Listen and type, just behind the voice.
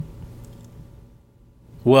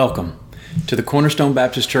Welcome to the Cornerstone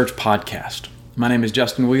Baptist Church podcast. My name is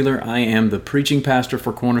Justin Wheeler. I am the preaching pastor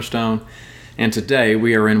for Cornerstone, and today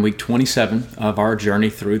we are in week 27 of our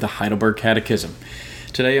journey through the Heidelberg Catechism.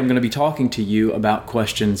 Today I'm going to be talking to you about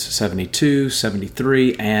questions 72,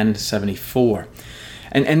 73, and 74.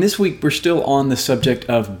 And this week we're still on the subject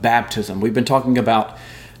of baptism. We've been talking about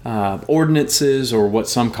ordinances, or what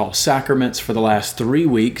some call sacraments, for the last 3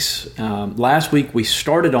 weeks. Last week we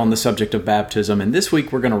started on the subject of baptism, and this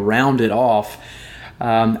week we're going to round it off.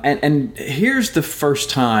 And here's the first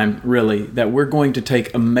time, really, that we're going to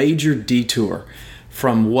take a major detour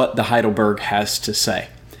from what the Heidelberg has to say.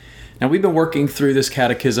 Now, we've been working through this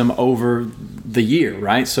catechism over the year,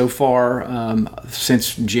 right? So far,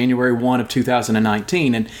 since January 1 of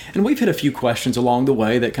 2019. And we've hit a few questions along the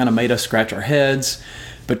way that kind of made us scratch our heads.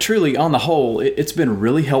 But truly, on the whole, it's been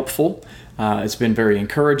really helpful. It's been very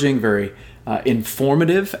encouraging, very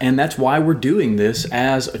informative, and that's why we're doing this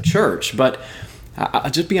as a church. But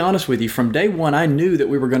I'll just be honest with you, from day one, I knew that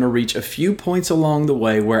we were going to reach a few points along the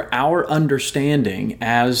way where our understanding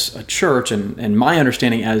as a church, and my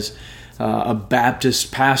understanding as a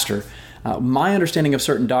Baptist pastor, my understanding of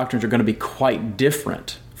certain doctrines are going to be quite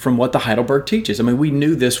different from what the Heidelberg teaches. I mean, we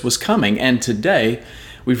knew this was coming, and today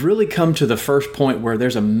we've really come to the first point where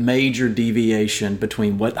there's a major deviation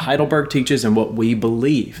between what Heidelberg teaches and what we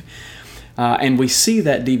believe. And we see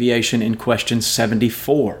that deviation in question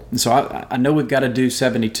 74. And so I know we've got to do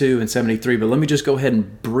 72 and 73, but let me just go ahead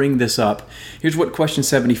and bring this up. Here's what question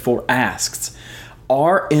 74 asks.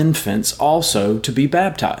 Are infants also to be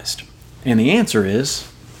baptized? And the answer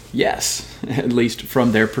is yes, at least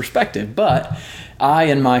from their perspective. But I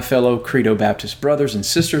and my fellow Credo Baptist brothers and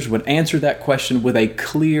sisters would answer that question with a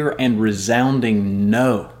clear and resounding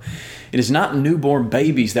no. It is not newborn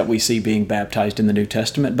babies that we see being baptized in the New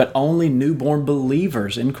Testament, but only newborn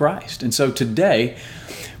believers in Christ. And so today,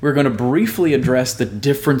 we're going to briefly address the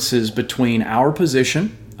differences between our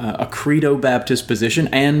position, a Credo Baptist position,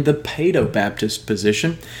 and the Paedo Baptist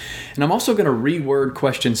position. And I'm also going to reword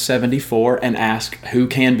question 74 and ask who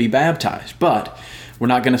can be baptized. But we're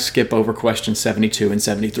not going to skip over questions 72 and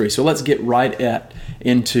 73. So let's get right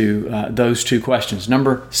into those two questions.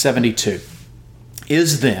 Number 72.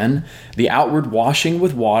 Is then the outward washing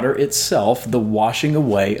with water itself the washing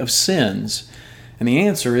away of sins? And the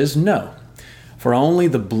answer is no. For only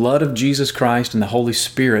the blood of Jesus Christ and the Holy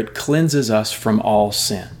Spirit cleanses us from all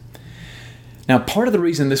sin. Now, part of the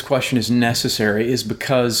reason this question is necessary is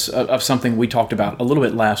because of something we talked about a little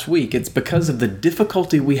bit last week. It's because of the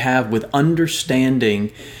difficulty we have with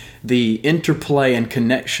understanding the interplay and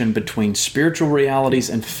connection between spiritual realities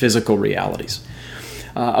and physical realities.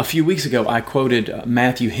 A few weeks ago, I quoted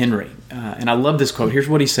Matthew Henry, and I love this quote. Here's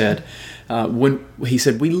what he said. When he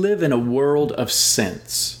said, "We live in a world of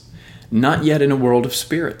sense, not yet in a world of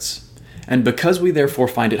spirits. And because we therefore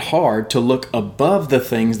find it hard to look above the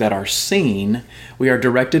things that are seen, we are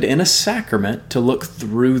directed in a sacrament to look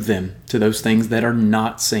through them to those things that are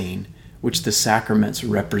not seen, which the sacraments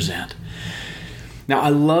represent." Now, I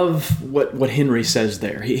love what Henry says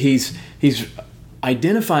there. He's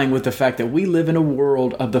identifying with the fact that we live in a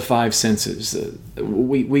world of the five senses.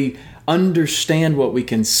 We understand what we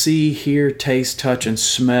can see, hear, taste, touch, and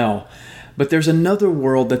smell. But there's another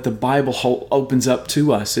world that the Bible opens up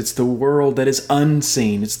to us. It's the world that is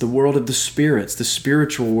unseen. It's the world of the spirits, the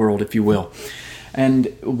spiritual world, if you will. And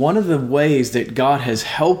one of the ways that God has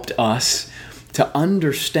helped us to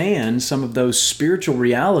understand some of those spiritual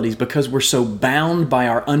realities, because we're so bound by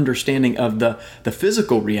our understanding of the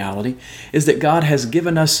physical reality, is that God has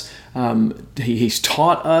given us, He's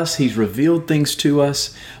taught us, He's revealed things to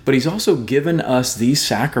us, but He's also given us these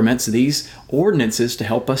sacraments, these ordinances to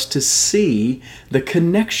help us to see the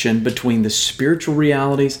connection between the spiritual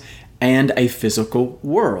realities and a physical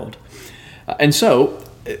world. And so,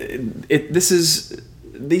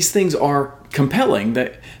 these things are compelling,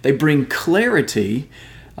 that they bring clarity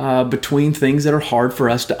between things that are hard for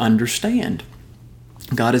us to understand.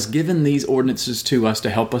 God has given these ordinances to us to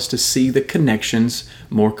help us to see the connections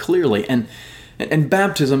more clearly. And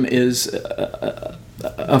baptism is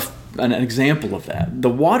an example of that. The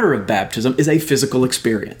water of baptism is a physical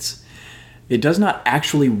experience. It does not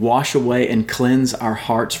actually wash away and cleanse our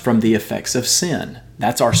hearts from the effects of sin.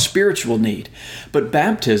 That's our spiritual need. But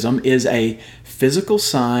baptism is a physical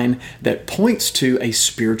sign that points to a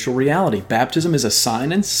spiritual reality. Baptism is a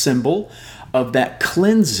sign and symbol of that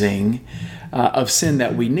cleansing of sin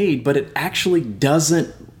that we need, but it actually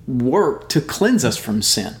doesn't work to cleanse us from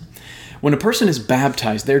sin. When a person is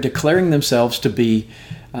baptized, they're declaring themselves to be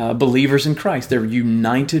believers in Christ. They're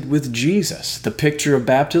united with Jesus. The picture of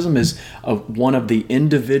baptism is one of the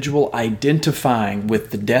individual identifying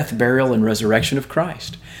with the death, burial, and resurrection of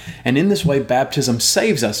Christ. And in this way, baptism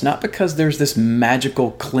saves us, not because there's this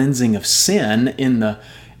magical cleansing of sin in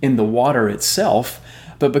the water itself,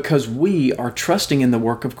 but because we are trusting in the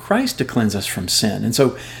work of Christ to cleanse us from sin. And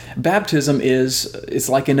so baptism it's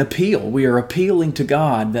like an appeal. We are appealing to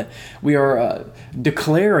God, that we are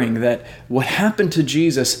declaring that what happened to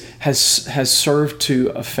Jesus has served to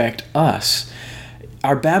affect us.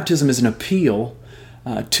 Our baptism is an appeal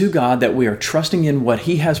to God that we are trusting in what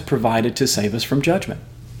He has provided to save us from judgment.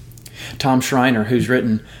 Tom Schreiner, who's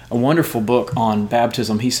written a wonderful book on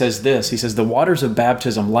baptism, he says this. He says, "The waters of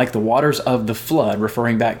baptism, like the waters of the flood,"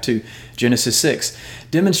 referring back to Genesis 6,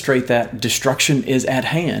 "demonstrate that destruction is at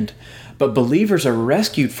hand. But believers are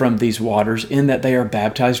rescued from these waters in that they are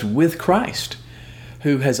baptized with Christ,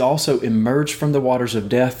 who has also emerged from the waters of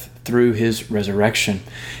death through His resurrection."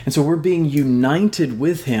 And so we're being united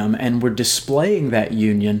with Him, and we're displaying that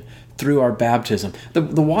union through our baptism. The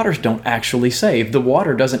waters don't actually save. The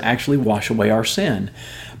water doesn't actually wash away our sin,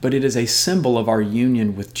 but it is a symbol of our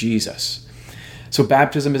union with Jesus. So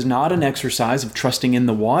baptism is not an exercise of trusting in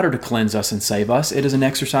the water to cleanse us and save us. It is an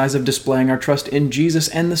exercise of displaying our trust in Jesus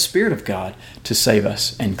and the Spirit of God to save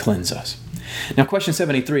us and cleanse us. Now, question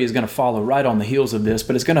 73 is going to follow right on the heels of this,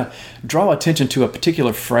 but it's going to draw attention to a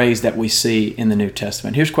particular phrase that we see in the New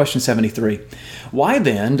Testament. Here's question 73. Why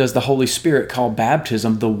then does the Holy Spirit call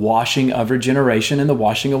baptism the washing of regeneration and the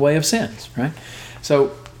washing away of sins, right?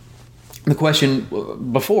 So the question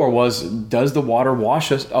before was, does the water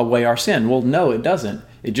wash away our sin? Well, no, it doesn't.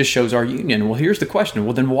 It just shows our union. Well, here's the question.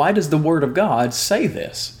 Well, then why does the Word of God say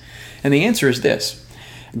this? And the answer is this.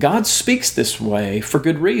 God speaks this way for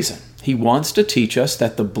good reason. He wants to teach us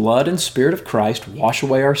that the blood and Spirit of Christ wash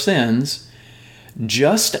away our sins,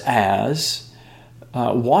 just as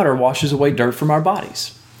water washes away dirt from our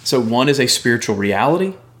bodies. So one is a spiritual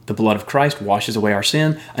reality. The blood of Christ washes away our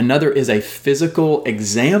sin. Another is a physical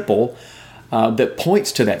example that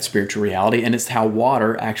points to that spiritual reality, and it's how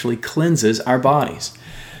water actually cleanses our bodies.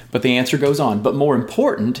 But the answer goes on. But more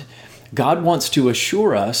important, God wants to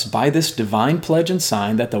assure us by this divine pledge and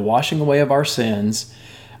sign that the washing away of our sins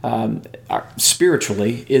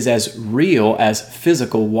spiritually is as real as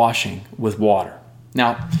physical washing with water.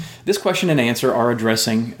 Now, this question and answer are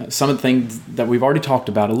addressing some of the things that we've already talked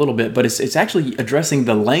about a little bit, but it's actually addressing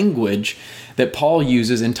the language that Paul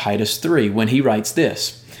uses in Titus 3 when he writes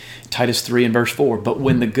this. Titus 3 and verse 4, "But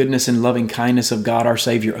when the goodness and loving kindness of God our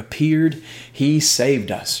Savior appeared, He saved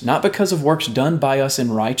us, not because of works done by us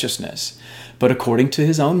in righteousness, but according to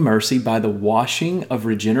His own mercy by the washing of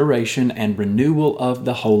regeneration and renewal of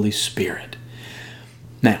the Holy Spirit."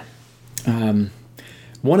 Now,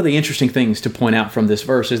 one of the interesting things to point out from this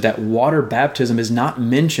verse is that water baptism is not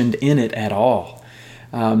mentioned in it at all.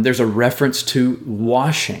 There's a reference to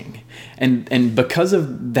washing. And because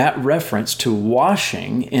of that reference to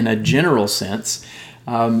washing in a general sense,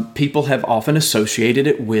 people have often associated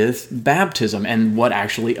it with baptism and what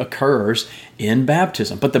actually occurs in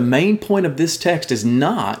baptism. But the main point of this text is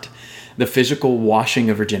not the physical washing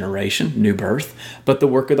of regeneration, new birth, but the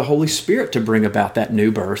work of the Holy Spirit to bring about that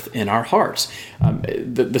new birth in our hearts.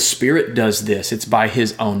 The Spirit does this. It's by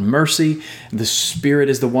His own mercy. The Spirit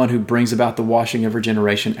is the one who brings about the washing of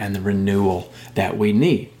regeneration and the renewal that we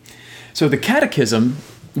need. So the Catechism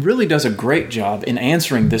really does a great job in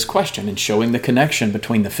answering this question and showing the connection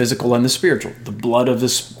between the physical and the spiritual. The blood of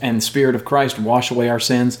and Spirit of Christ wash away our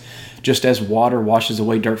sins, just as water washes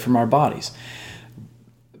away dirt from our bodies.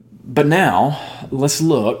 But now, let's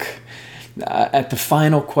look at the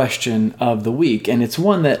final question of the week, and it's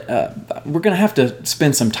one that we're going to have to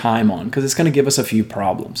spend some time on because it's going to give us a few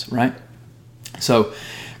problems, right? So,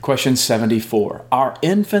 question 74, are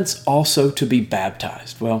infants also to be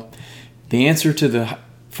baptized? Well, the answer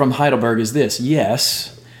from Heidelberg is this: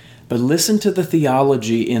 yes, but listen to the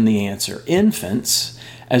theology in the answer. Infants,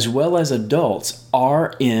 as well as adults,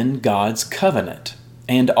 are in God's covenant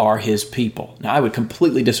and are His people. Now, I would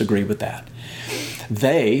completely disagree with that.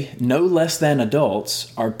 They, no less than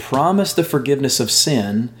adults, are promised the forgiveness of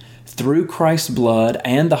sin through Christ's blood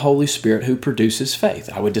and the Holy Spirit who produces faith.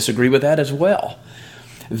 I would disagree with that as well.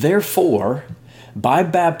 Therefore, by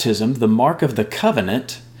baptism, the mark of the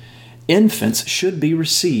covenant, infants should be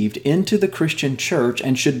received into the Christian church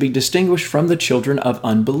and should be distinguished from the children of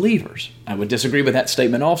unbelievers. I would disagree with that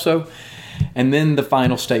statement also. And then the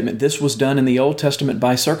final statement, this was done in the Old Testament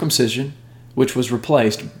by circumcision, which was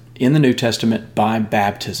replaced in the New Testament by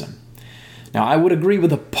baptism. Now, I would agree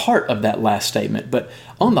with a part of that last statement, but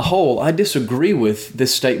on the whole, I disagree with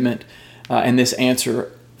this statement and this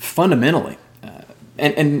answer fundamentally.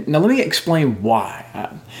 And now let me explain why.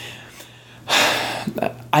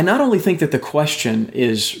 I not only think that the question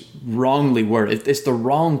is wrongly worded, it's the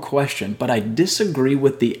wrong question, but I disagree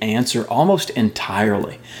with the answer almost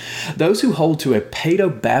entirely. Those who hold to a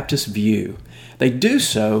Paedo-Baptist view, they do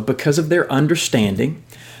so because of their understanding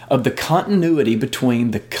of the continuity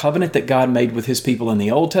between the covenant that God made with His people in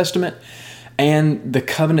the Old Testament and the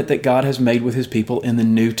covenant that God has made with His people in the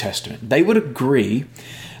New Testament. They would agree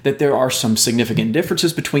that there are some significant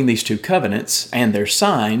differences between these two covenants and their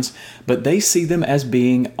signs, but they see them as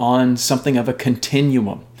being on something of a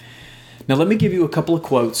continuum. Now, let me give you a couple of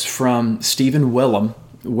quotes from Stephen Wellum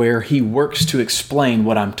where he works to explain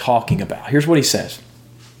what I'm talking about. Here's what he says.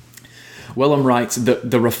 Wellum writes,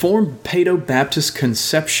 the Reformed Paedo-Baptist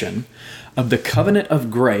conception of the covenant of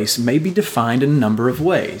grace may be defined in a number of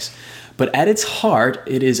ways, but at its heart,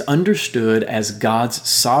 it is understood as God's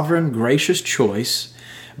sovereign, gracious choice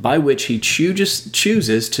by which He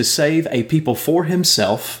chooses to save a people for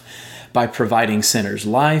Himself by providing sinners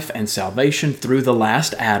life and salvation through the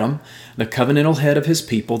last Adam, the covenantal head of His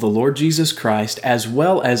people, the Lord Jesus Christ, as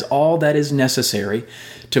well as all that is necessary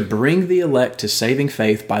to bring the elect to saving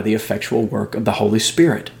faith by the effectual work of the Holy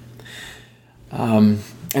Spirit. And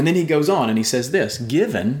then he goes on and he says this,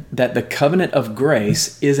 given that the covenant of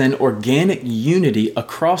grace is an organic unity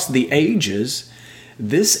across the ages,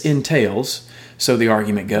 this entails, so the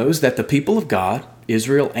argument goes, that the people of God,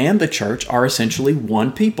 Israel, and the church are essentially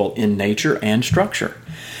one people in nature and structure,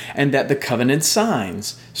 and that the covenant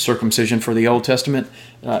signs, circumcision for the Old Testament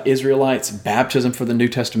Israelites, baptism for the New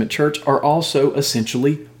Testament church, are also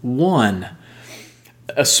essentially one,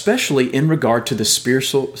 especially in regard to the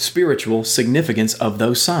spiritual significance of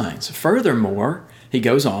those signs. Furthermore, he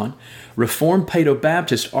goes on, Reformed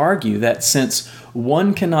Paedo-Baptists argue that since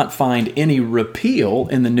one cannot find any repeal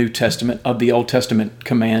in the New Testament of the Old Testament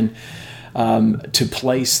command to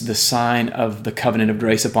place the sign of the covenant of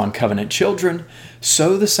grace upon covenant children,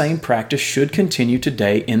 so the same practice should continue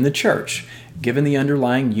today in the church, given the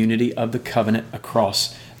underlying unity of the covenant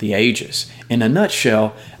across the ages. In a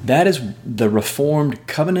nutshell, that is the Reformed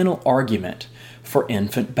covenantal argument for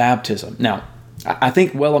infant baptism. Now, I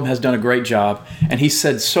think Wellum has done a great job, and he's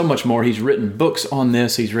said so much more. He's written books on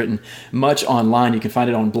this. He's written much online. You can find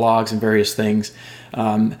it on blogs and various things.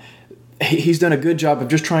 He's done a good job of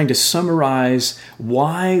just trying to summarize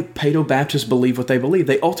why Paedo-Baptists believe what they believe.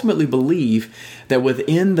 They ultimately believe that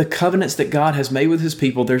within the covenants that God has made with His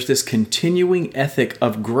people, there's this continuing ethic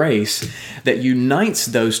of grace that unites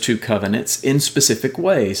those two covenants in specific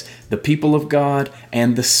ways, the people of God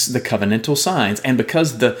and the covenantal signs. And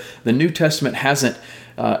because the New Testament hasn't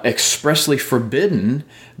expressly forbidden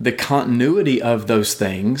the continuity of those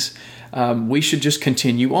things, we should just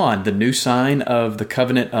continue on. The new sign of the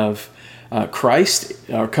covenant of Christ,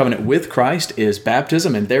 our covenant with Christ, is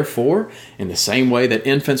baptism, and therefore, in the same way that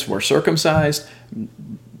infants were circumcised,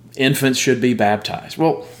 infants should be baptized.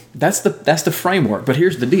 Well, that's the framework, but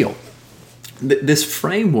here's the deal. This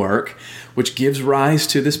framework, which gives rise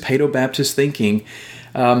to this Paedo-Baptist thinking,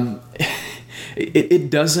 it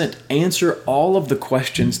doesn't answer all of the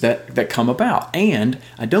questions that come about, and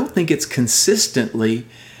I don't think it's consistently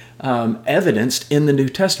evidenced in the New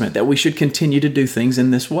Testament that we should continue to do things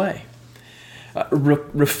in this way.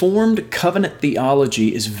 Reformed covenant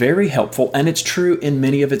theology is very helpful, and it's true in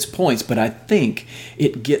many of its points, but I think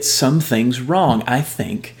it gets some things wrong. I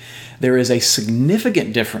think there is a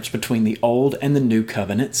significant difference between the Old and the New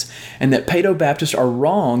covenants, and that Paedo-Baptists are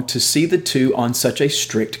wrong to see the two on such a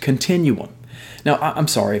strict continuum. Now, I'm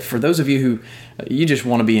sorry, for those of you who you just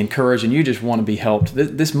want to be encouraged and you just want to be helped,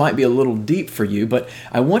 this might be a little deep for you, but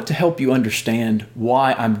I want to help you understand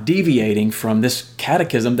why I'm deviating from this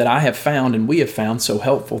catechism that I have found and we have found so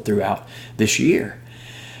helpful throughout this year.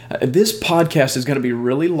 This podcast is going to be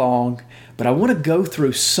really long, but I want to go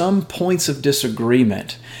through some points of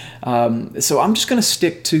disagreement. So I'm just going to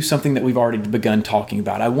stick to something that we've already begun talking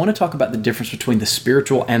about. I want to talk about the difference between the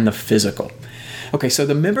spiritual and the physical. Okay, so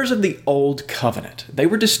the members of the Old Covenant, they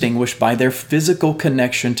were distinguished by their physical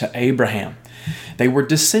connection to Abraham. They were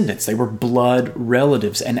descendants, they were blood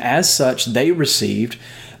relatives, and as such, they received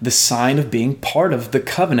the sign of being part of the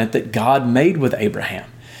covenant that God made with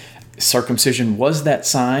Abraham. Circumcision was that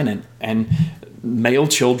sign, and male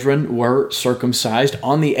children were circumcised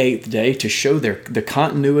on the 8th day to show the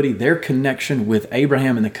continuity, their connection with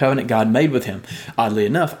Abraham and the covenant God made with him. Oddly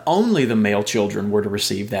enough, only the male children were to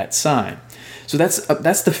receive that sign. So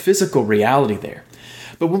that's the physical reality there.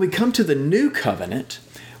 But when we come to the new covenant,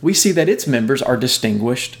 we see that its members are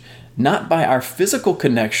distinguished not by our physical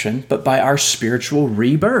connection, but by our spiritual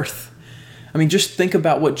rebirth. I mean, just think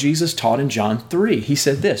about what Jesus taught in John 3. He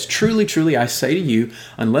said this, "Truly, truly, I say to you,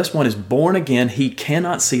 unless one is born again, he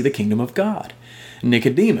cannot see the kingdom of God."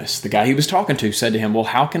 Nicodemus, the guy he was talking to, said to him, "Well,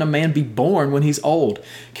 how can a man be born when he's old?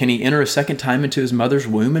 Can he enter a second time into his mother's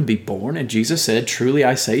womb and be born?" And Jesus said, "Truly,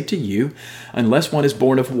 I say to you, unless one is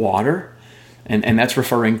born of water," and that's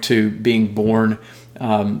referring to being born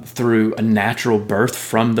through a natural birth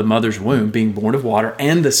from the mother's womb, being born of water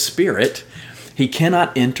and the Spirit, he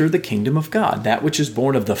cannot enter the kingdom of God. That which is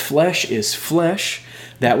born of the flesh is flesh.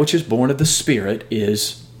 That which is born of the Spirit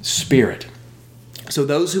is spirit. So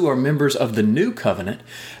those who are members of the new covenant,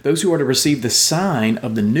 those who are to receive the sign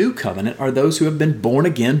of the new covenant, are those who have been born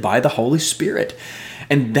again by the Holy Spirit.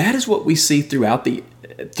 And that is what we see throughout the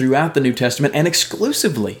New Testament and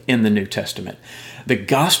exclusively in the New Testament. The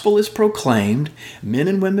gospel is proclaimed, men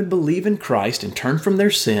and women believe in Christ and turn from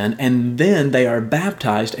their sin, and then they are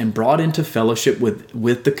baptized and brought into fellowship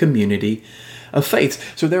with the community of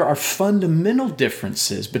faith. So there are fundamental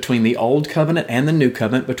differences between the Old Covenant and the New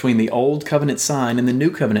Covenant, between the Old Covenant sign and the New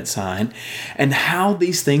Covenant sign, and how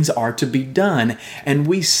these things are to be done. And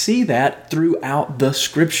we see that throughout the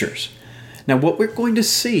Scriptures. Now, what we're going to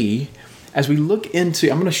see as we look into,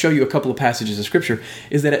 I'm going to show you a couple of passages of Scripture,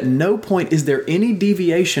 is that at no point is there any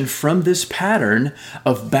deviation from this pattern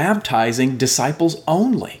of baptizing disciples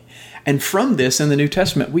only. And from this in the New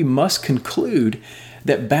Testament, we must conclude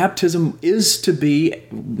that baptism is to be,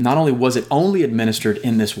 not only was it only administered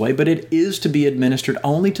in this way, but it is to be administered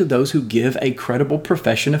only to those who give a credible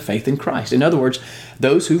profession of faith in Christ. In other words,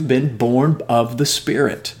 those who've been born of the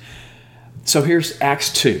Spirit. So here's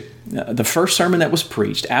Acts 2. The first sermon that was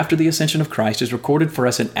preached after the ascension of Christ is recorded for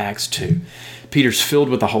us in Acts 2. Peter's filled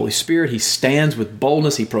with the Holy Spirit. He stands with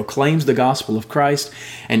boldness. He proclaims the gospel of Christ.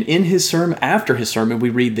 And in his sermon, after his sermon, we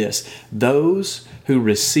read this: "Those who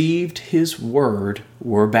received his word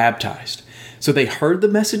were baptized." So they heard the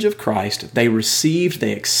message of Christ. They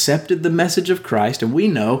accepted the message of Christ. And we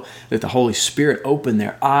know that the Holy Spirit opened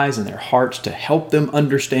their eyes and their hearts to help them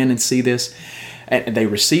understand and see this. And they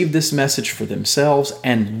received this message for themselves,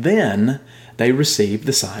 and then they received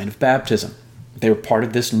the sign of baptism. They were part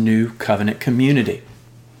of this new covenant community.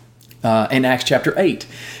 In Acts chapter 8,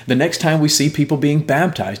 the next time we see people being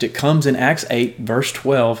baptized, it comes in Acts 8, verse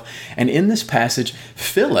 12. And in this passage,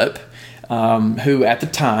 Philip, who at the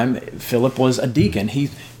time, Philip was a deacon,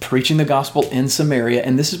 he's preaching the gospel in Samaria,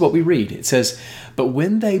 and this is what we read. It says, "But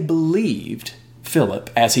when they believed Philip,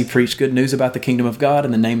 as he preached good news about the kingdom of God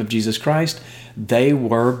in the name of Jesus Christ, they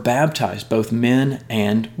were baptized, both men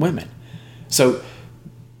and women." So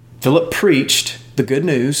Philip preached the good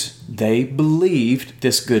news, they believed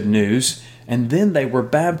this good news, and then they were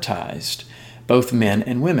baptized, both men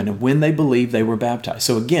and women. And when they believed, they were baptized.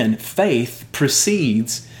 So again, faith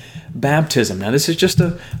precedes baptism. Now this is just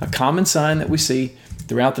a common sign that we see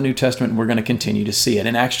throughout the New Testament, and we're going to continue to see it.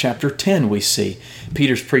 In Acts chapter 10, we see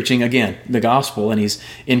Peter's preaching, again, the gospel, and he's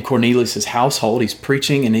in Cornelius' household. He's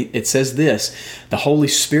preaching, and it says this: "The Holy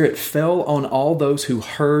Spirit fell on all those who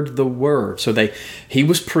heard the word." So he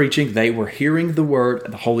was preaching, they were hearing the word,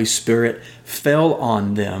 the Holy Spirit fell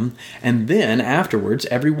on them. And then afterwards,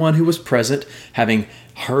 everyone who was present, having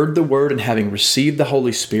heard the word and having received the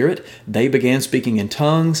Holy Spirit, they began speaking in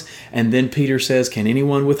tongues. And then Peter says, "Can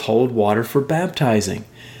anyone withhold water for baptizing?"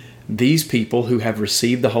 These people who have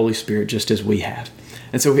received the Holy Spirit just as we have.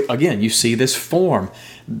 And so again, you see this form.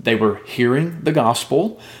 They were hearing the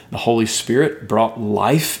gospel. The Holy Spirit brought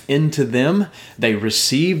life into them. They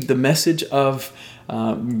received the message of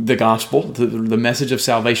the gospel, the message of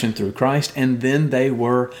salvation through Christ, and then they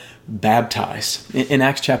were baptized. In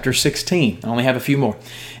Acts chapter 16, I only have a few more.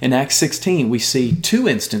 In Acts 16, we see two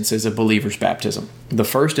instances of believers' baptism. The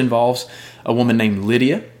first involves a woman named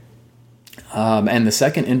Lydia, and the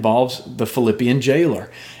second involves the Philippian jailer.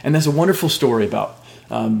 And there's a wonderful story about,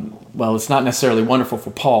 well, it's not necessarily wonderful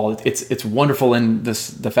for Paul. It's wonderful in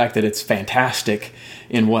the fact that it's fantastic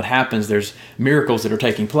in what happens. There's miracles that are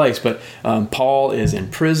taking place. But Paul is in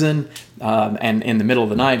prison, and in the middle of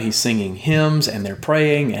the night, he's singing hymns, and they're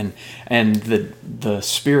praying, and the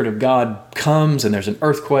Spirit of God comes, and there's an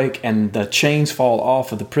earthquake, and the chains fall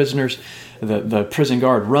off of the prisoners. The prison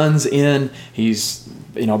guard runs in. He's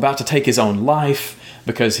about to take his own life,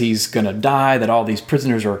 because he's going to die, that all these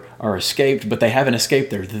prisoners are escaped, but they haven't escaped.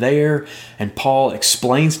 They're there. And Paul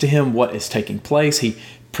explains to him what is taking place. He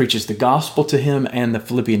preaches the gospel to him, and the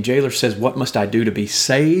Philippian jailer says, "What must I do to be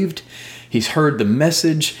saved?" He's heard the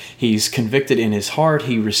message. He's convicted in his heart.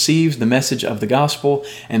 He receives the message of the gospel.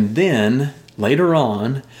 And then, later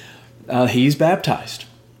on, he's baptized.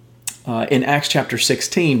 In Acts chapter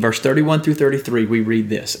 16, verse 31 through 33, we read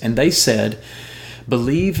this: "And they said,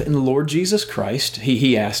 believe in the Lord Jesus Christ.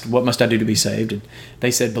 He asked, what must I do to be saved? And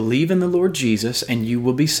they said, believe in the Lord Jesus and you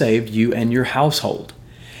will be saved, you and your household.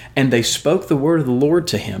 And they spoke the word of the Lord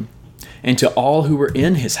to him and to all who were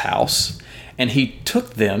in his house. And he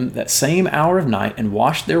took them that same hour of night and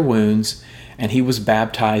washed their wounds, and he was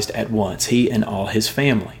baptized at once, he and all his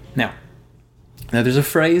family. Now there's a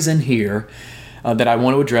phrase in here that I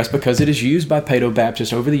want to address because it is used by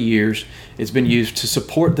Paedo-Baptists over the years. It's been used to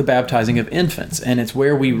support the baptizing of infants, and it's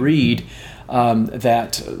where we read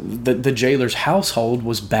that the jailer's household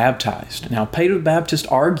was baptized. Now, Paedo-Baptists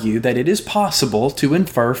argue that it is possible to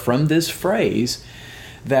infer from this phrase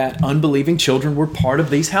that unbelieving children were part of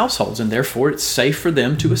these households, and therefore it's safe for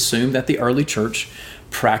them to assume that the early church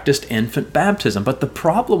practiced infant baptism. But the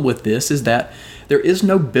problem with this is that there is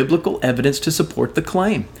no biblical evidence to support the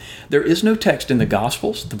claim. There is no text in the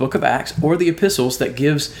Gospels, the book of Acts, or the epistles that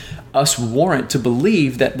gives us warrant to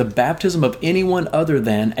believe that the baptism of anyone other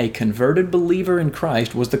than a converted believer in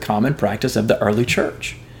Christ was the common practice of the early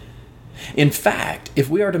church. In fact, if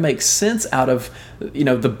we are to make sense out of,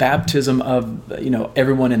 the baptism of,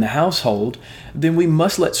 everyone in the household, then we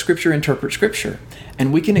must let Scripture interpret Scripture.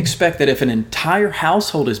 And we can expect that if an entire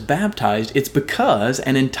household is baptized, it's because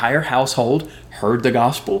an entire household heard the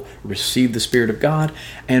gospel, received the Spirit of God,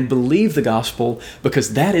 and believed the gospel,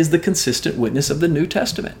 because that is the consistent witness of the New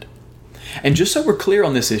Testament. And just so we're clear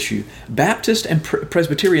on this issue, Baptists and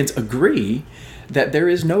Presbyterians agree that there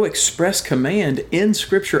is no express command in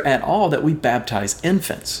Scripture at all that we baptize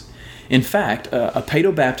infants. In fact, a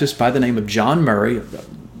Paedo-Baptist by the name of John Murray, a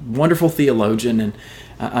wonderful theologian, and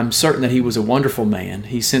I'm certain that he was a wonderful man.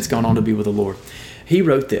 He's since gone on to be with the Lord. He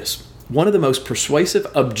wrote this: one of the most persuasive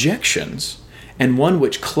objections, and one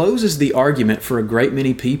which closes the argument for a great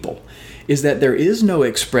many people, is that there is no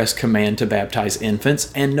express command to baptize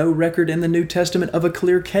infants and no record in the New Testament of a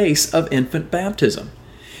clear case of infant baptism.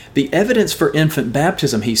 The evidence for infant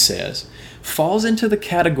baptism, he says, falls into the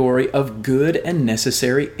category of good and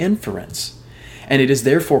necessary inference, and it is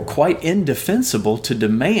therefore quite indefensible to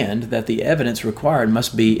demand that the evidence required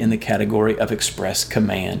must be in the category of express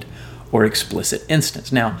command or explicit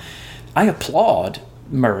instance. Now, I applaud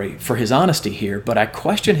Murray for his honesty here, but I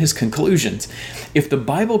question his conclusions. If the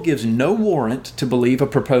Bible gives no warrant to believe a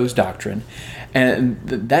proposed doctrine, and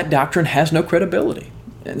that doctrine has no credibility.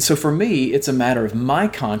 And so for me, it's a matter of my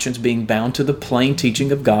conscience being bound to the plain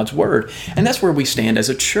teaching of God's Word. And that's where we stand as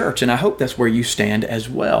a church, and I hope that's where you stand as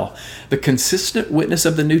well. The consistent witness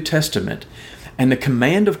of the New Testament and the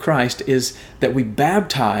command of Christ is that we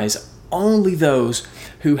baptize only those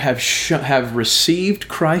who have received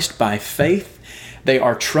Christ by faith. They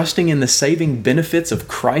are trusting in the saving benefits of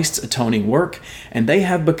Christ's atoning work, and they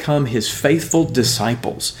have become His faithful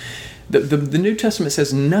disciples. The New Testament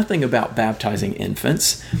says nothing about baptizing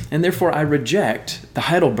infants, and therefore I reject the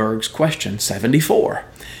Heidelberg's question 74.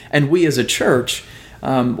 And we as a church,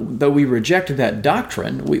 though we reject that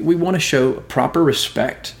doctrine, we want to show proper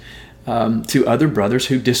respect to other brothers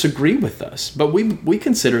who disagree with us. But we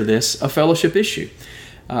consider this a fellowship issue,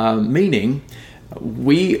 meaning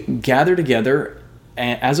we gather together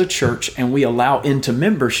as a church and we allow into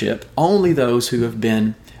membership only those who have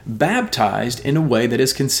been baptized in a way that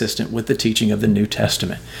is consistent with the teaching of the New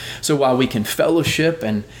Testament. So while we can fellowship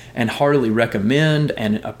and heartily recommend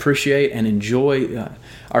and appreciate and enjoy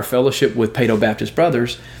our fellowship with Paedo-Baptist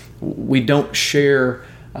brothers, we don't share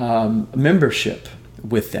membership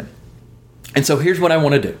with them. And so here's what I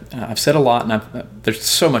want to do. I've said a lot, and there's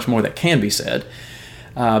so much more that can be said,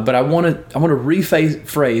 but I want to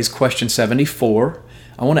rephrase question 74.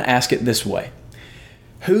 I want to ask it this way: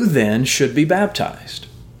 who then should be baptized?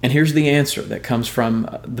 And here's the answer that comes from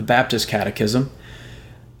the Baptist Catechism: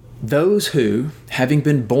 those who, having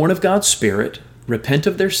been born of God's Spirit, repent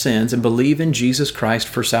of their sins and believe in Jesus Christ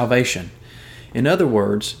for salvation. In other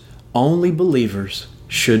words, only believers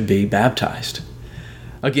should be baptized.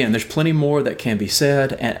 Again, there's plenty more that can be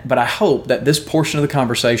said, but I hope that this portion of the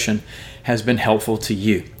conversation has been helpful to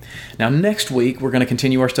you. Now, next week, we're going to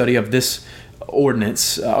continue our study of this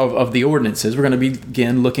ordinance, of the ordinances. We're going to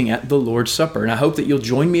begin looking at the Lord's Supper. And I hope that you'll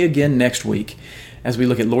join me again next week as we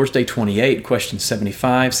look at Lord's Day 28, questions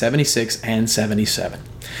 75, 76, and 77.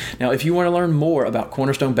 Now, if you want to learn more about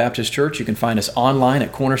Cornerstone Baptist Church, you can find us online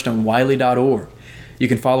at cornerstonewiley.org. You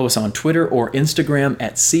can follow us on Twitter or Instagram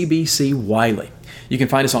at CBCWiley. You can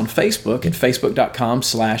find us on Facebook at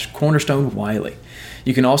facebook.com/cornerstonewiley.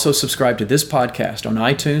 You can also subscribe to this podcast on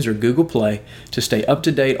iTunes or Google Play to stay up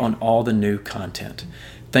to date on all the new content.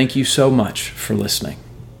 Thank you so much for listening.